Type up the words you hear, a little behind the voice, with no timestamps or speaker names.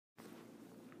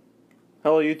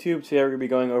Hello YouTube, today we're going to be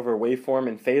going over waveform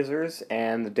and phasors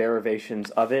and the derivations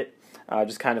of it.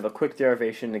 Just kind of a quick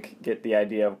derivation to get the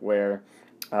idea of where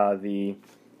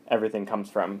everything comes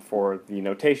from for the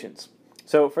notations.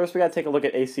 So first we got to take a look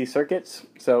at AC circuits.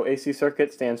 So AC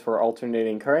circuit stands for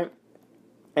alternating current,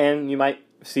 and you might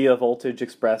see a voltage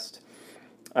expressed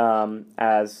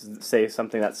as, say,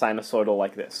 something that's sinusoidal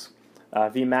like this.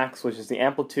 Vmax, which is the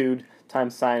amplitude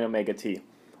times sine omega t.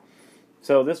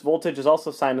 So this voltage is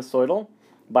also sinusoidal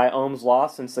by Ohm's law,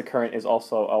 since the current is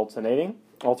also alternating.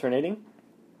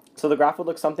 So the graph would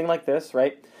look something like this,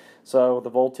 right? So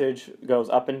the voltage goes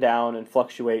up and down and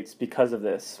fluctuates because of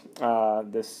this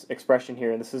this expression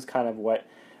here, and this is kind of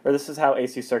this is how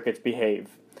AC circuits behave.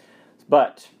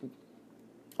 But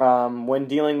when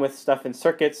dealing with stuff in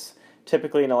circuits,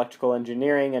 typically in electrical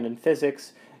engineering and in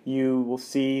physics, you will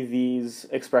see these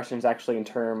expressions actually in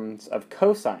terms of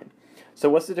cosine. So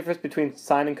what's the difference between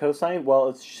sine and cosine? Well,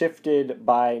 it's shifted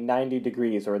by 90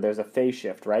 degrees, or there's a phase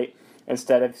shift, right?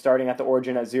 Instead of starting at the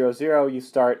origin at 0, 0, you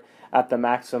start at the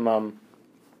maximum,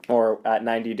 or at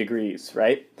 90 degrees,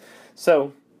 right?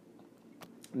 So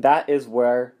that is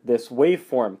where this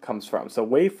waveform comes from. So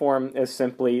waveform is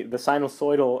simply the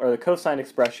sinusoidal, or the cosine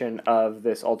expression of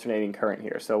this alternating current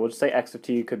here. So we'll just say x of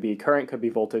t could be current, could be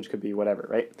voltage, could be whatever,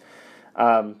 right?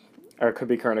 Or it could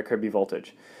be current, or it could be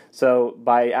voltage. So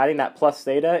by adding that plus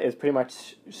theta is pretty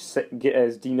much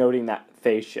is denoting that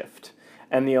phase shift.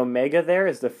 And the omega there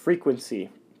is the frequency,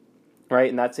 right?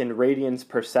 And that's in radians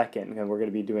per second. And we're going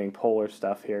to be doing polar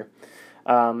stuff here.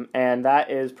 And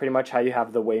that is pretty much how you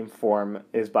have the waveform,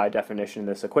 is by definition in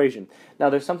this equation. Now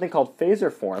there's something called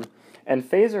phasor form, and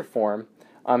phasor form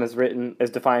is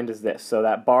defined as this. So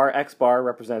that x bar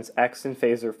represents x in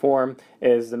phasor form,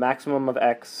 is the maximum of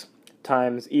x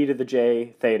times e to the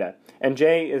j theta. And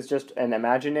j is just an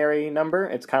imaginary number.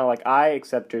 It's kind of like I,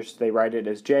 except they write it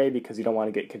as j because you don't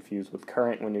want to get confused with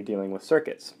current when you're dealing with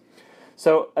circuits.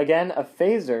 So again, a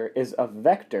phasor is a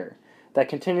vector that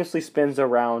continuously spins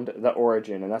around the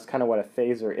origin, and that's kind of what a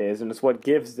phasor is, and it's what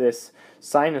gives this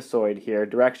sinusoid here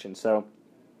direction. So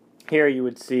here you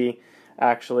would see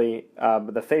actually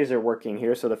the phasor working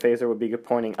here. So the phasor would be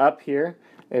pointing up here,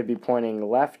 it would be pointing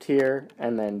left here,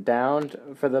 and then down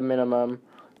for the minimum,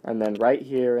 and then right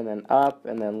here, and then up,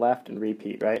 and then left, and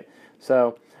repeat, right?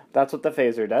 So that's what the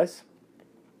phasor does.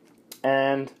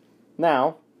 And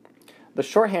now, the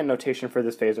shorthand notation for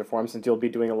this phasor form, since you'll be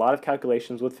doing a lot of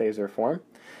calculations with phasor form,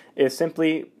 is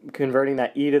simply converting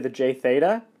that e to the j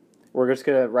theta. We're just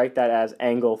going to write that as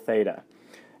angle theta.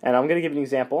 And I'm going to give an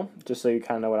example, just so you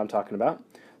kind of know what I'm talking about.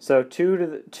 So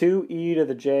 2e to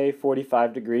the j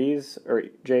 45 degrees, or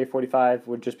j 45,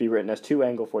 would just be written as 2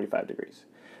 angle 45 degrees.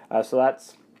 So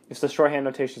it's the shorthand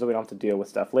notation, so we don't have to deal with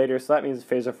stuff later. So that means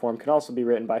phasor form can also be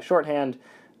written by shorthand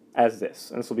as this.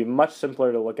 And this will be much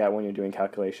simpler to look at when you're doing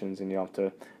calculations and you don't have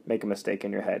to make a mistake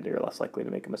in your head. You're less likely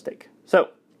to make a mistake. So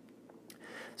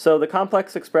the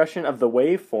complex expression of the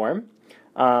waveform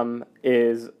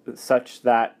is such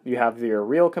that you have your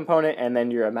real component and then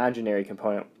your imaginary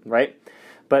component, right?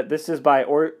 But this is by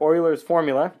Euler's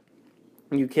formula.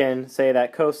 You can say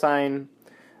that cosine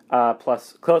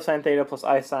plus cosine theta plus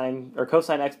I sine, or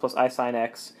cosine x plus I sine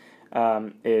x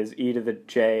is e to the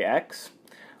jx.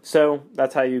 So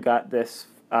that's how you got this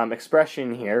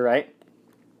expression here, right?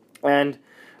 And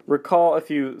recall, if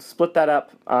you split that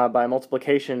up by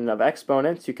multiplication of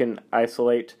exponents, you can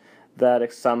isolate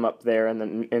that sum up there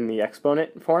in the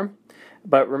exponent form.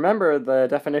 But remember the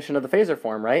definition of the phasor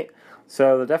form, right?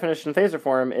 So the definition of phasor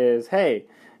form is, hey,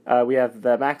 we have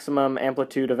the maximum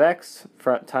amplitude of x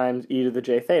times e to the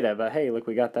j theta. But hey, look,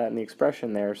 we got that in the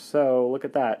expression there. So look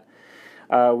at that.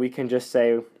 We can just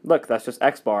say, look, that's just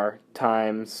x bar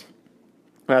times,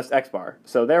 that's x bar.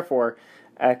 So therefore,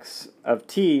 x of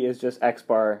t is just x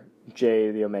bar j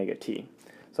to the omega t.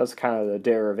 So that's kind of the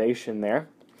derivation there.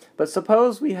 But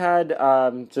suppose we had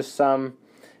just some,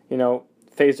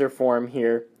 phasor form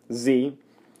here, z,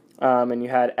 and you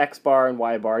had x bar and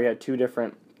y bar. You had two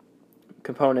different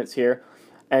components here,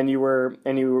 and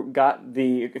you got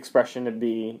the expression to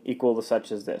be equal to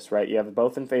such as this, right? You have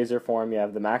both in phasor form. You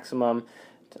have the maximum,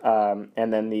 and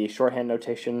then the shorthand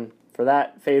notation for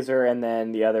that phasor, and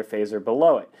then the other phasor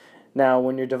below it. Now,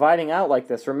 when you're dividing out like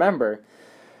this, remember,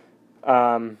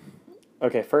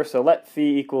 okay, first, so let phi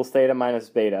equals theta minus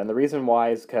beta, and the reason why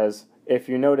is because if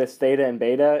you notice, theta and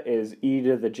beta is e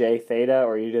to the j theta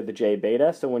or e to the j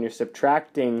beta, so when you're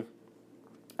subtracting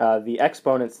the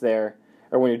exponents there,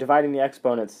 or when you're dividing the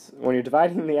exponents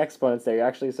there, you're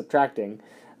actually subtracting,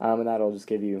 and that'll just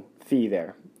give you phi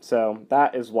there. So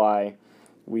that is why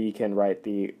we can write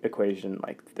the equation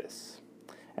like this.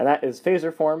 and that is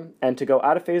phasor form. And to go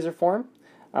out of phasor form,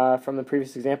 from the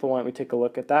previous example, why don't we take a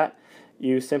look at that?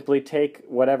 You simply take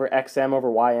whatever xm over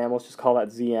ym, let's just call that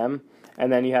zm,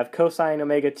 and then you have cosine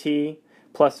omega t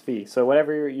plus v. So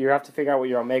whatever you have to figure out what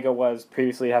your omega was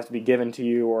previously, it has to be given to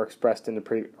you or expressed in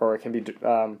the or it can be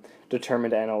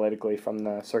determined analytically from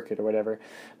the circuit or whatever.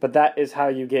 But that is how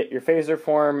you get your phasor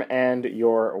form and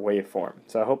your waveform.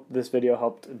 So I hope this video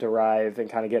helped derive and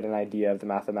kind of get an idea of the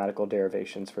mathematical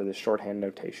derivations for this shorthand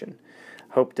notation.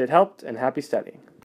 Hoped it helped, and happy studying.